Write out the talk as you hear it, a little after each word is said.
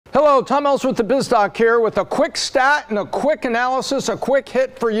Hello, Tom Ells with the Biz Doc here with a quick stat and a quick analysis, a quick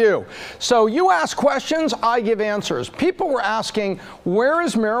hit for you. So you ask questions, I give answers. People were asking, where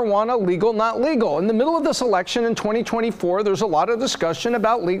is marijuana legal, not legal? In the middle of this election in 2024, there's a lot of discussion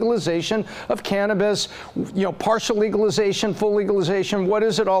about legalization of cannabis, partial legalization, full legalization. What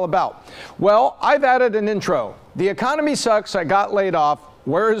is it all about? Well, I've added an intro. The economy sucks, I got laid off.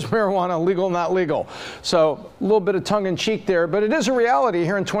 Where is marijuana legal, not legal? So a little bit of tongue in cheek there, but it is a reality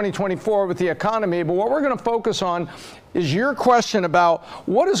here in 2024 with the economy. But what we're going to focus on is your question about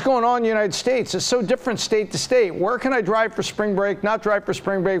what is going on in the United States. It's so different state to state. Where can I drive for spring break, not drive for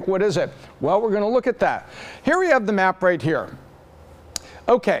spring break? What is it? Well, we're going to look at that. Here we have the map right here.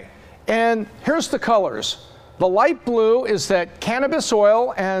 Okay, and here's the colors. The light blue is that cannabis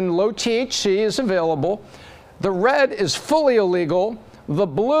oil and low THC is available. The red is fully illegal. The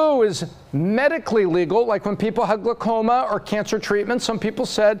blue is medically legal, like when people have glaucoma or cancer treatment. Some people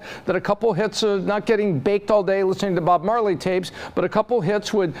said that a couple hits of not getting baked all day listening to Bob Marley tapes, but a couple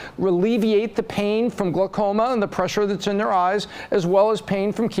hits would alleviate the pain from glaucoma and the pressure that's in their eyes, as well as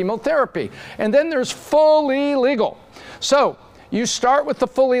pain from chemotherapy. And then there's fully legal. So you start with the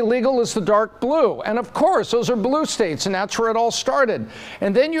fully legal is the dark blue. And of course, those are blue states, and that's where it all started.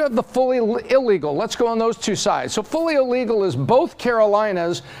 And then you have the fully illegal. Let's go on those two sides. So fully illegal is both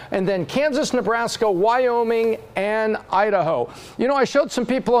Carolinas, and then Kansas, Nebraska, Wyoming, and Idaho. You know, I showed some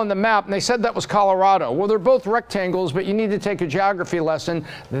people on the map, and they said that was Colorado. Well, they're both rectangles, but you need to take a geography lesson.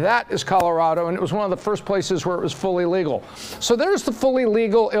 That is Colorado, and it was one of the first places where it was fully legal. So there's the fully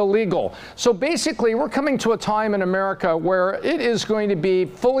legal, illegal. So basically, we're coming to a time in America where it is going to be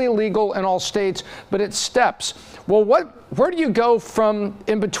fully legal in all states, but it's steps. Well, where do you go from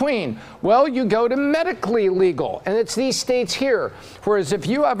in between? Well, you go to medically legal, and it's these states here. Whereas if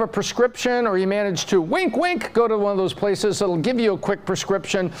you have a prescription or you manage to wink, wink, go to one of those places that'll give you a quick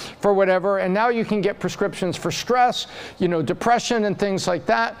prescription for whatever, and now you can get prescriptions for stress, depression and things like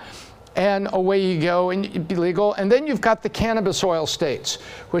that. And away you go, and it'd be legal. And then you've got the cannabis oil states,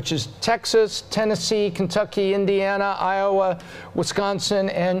 which is Texas, Tennessee, Kentucky, Indiana, Iowa, Wisconsin,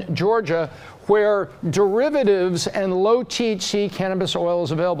 and Georgia, where derivatives and low THC cannabis oil is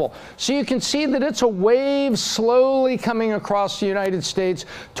available. So you can see that it's a wave slowly coming across the United States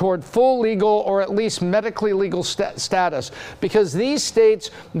toward full legal or at least medically legal status. Because these states,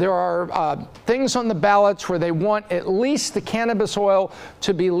 there are things on the ballots where they want at least the cannabis oil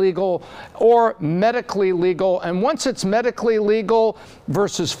to be legal or medically legal. And once it's medically legal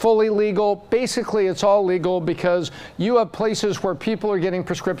versus fully legal, basically it's all legal because you have places where people are getting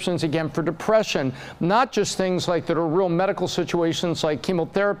prescriptions again for depression. Not just things like that are real medical situations like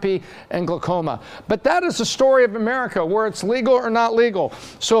chemotherapy and glaucoma. But that is the story of America, where it's legal or not legal.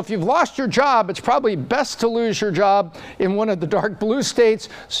 So if you've lost your job, it's probably best to lose your job in one of the dark blue states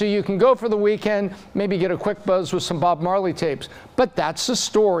so you can go for the weekend, maybe get a quick buzz with some Bob Marley tapes. But that's the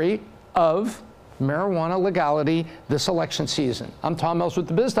story of marijuana legality this election season. I'm Tom Ells with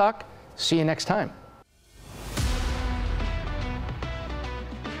the Biz Doc. See you next time.